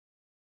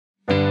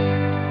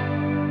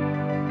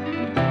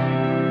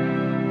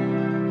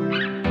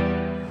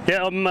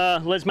Yeah, I'm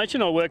Les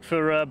Machen. I work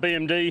for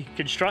BMD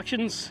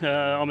Constructions.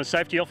 I'm a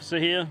safety officer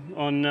here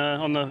on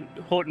the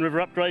Haughton River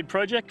Upgrade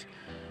project.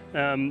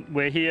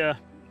 We're here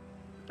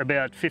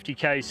about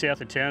 50k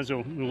south of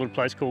Townsville, in a little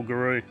place called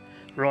Garoo,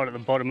 right at the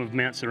bottom of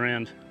Mount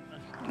Surround.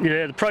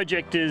 Yeah, the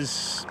project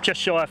is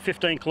just shy of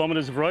 15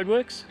 kilometres of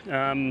roadworks.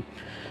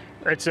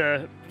 It's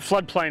a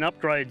floodplain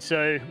upgrade,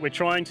 so we're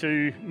trying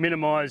to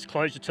minimise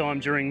closure time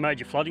during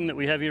major flooding that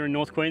we have here in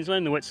North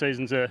Queensland. The wet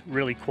seasons are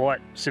really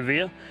quite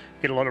severe,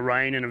 get a lot of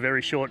rain in a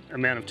very short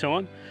amount of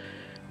time.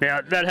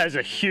 Now that has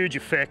a huge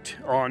effect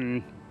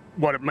on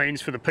what it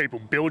means for the people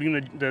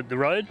building the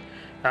road.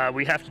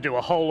 We have to do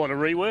a whole lot of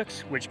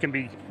reworks, which can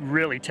be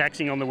really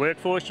taxing on the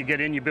workforce. You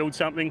get in, you build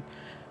something,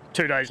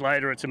 2 days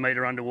later it's a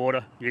metre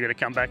underwater, you've got to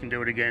come back and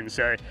do it again.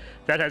 So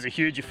that has a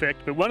huge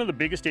effect. But one of the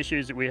biggest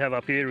issues that we have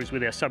up here is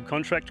with our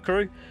subcontract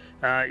crew.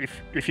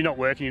 If you're not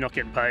working, you're not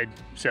getting paid.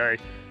 So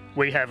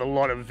we have a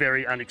lot of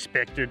very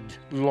unexpected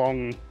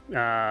long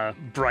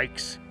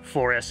breaks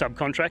for our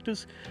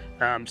subcontractors,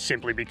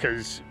 simply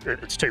because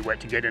it's too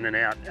wet to get in and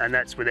out, and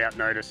that's without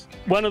notice.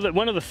 One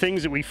of the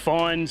things that we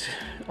find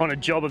on a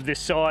job of this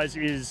size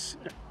is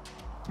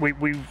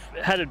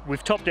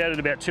we've topped out at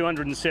about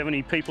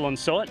 270 people on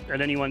site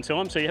at any one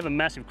time, so you have a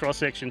massive cross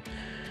section.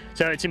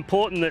 So it's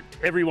important that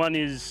everyone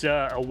is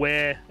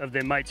aware of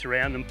their mates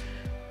around them.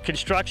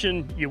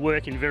 Construction, you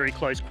work in very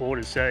close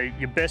quarters, so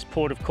your best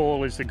port of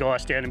call is the guy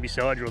standing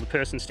beside you or the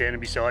person standing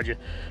beside you.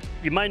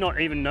 You may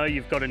not even know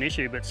you've got an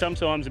issue, but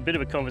sometimes a bit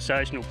of a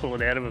conversation will pull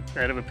it out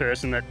of a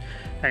person that,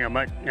 hang on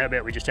mate, how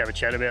about we just have a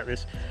chat about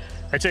this?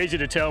 It's easy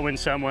to tell when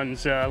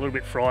someone's a little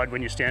bit fried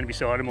when you're standing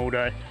beside them all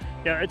day.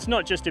 You know, it's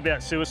not just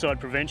about suicide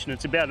prevention,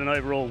 it's about an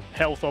overall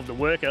health of the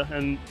worker,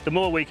 and the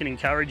more we can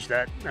encourage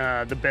that,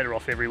 the better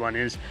off everyone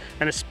is.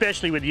 And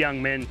especially with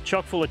young men,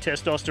 chock full of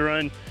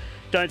testosterone.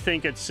 Don't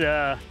think it's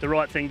the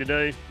right thing to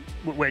do.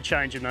 We're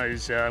changing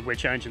those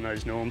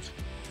norms.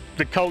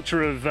 The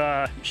culture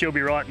of she'll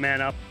be right,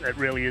 man up, it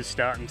really is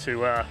starting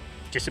to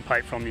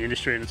dissipate from the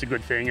industry, and it's a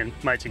good thing, and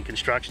Mates in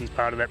Construction's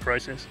part of that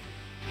process.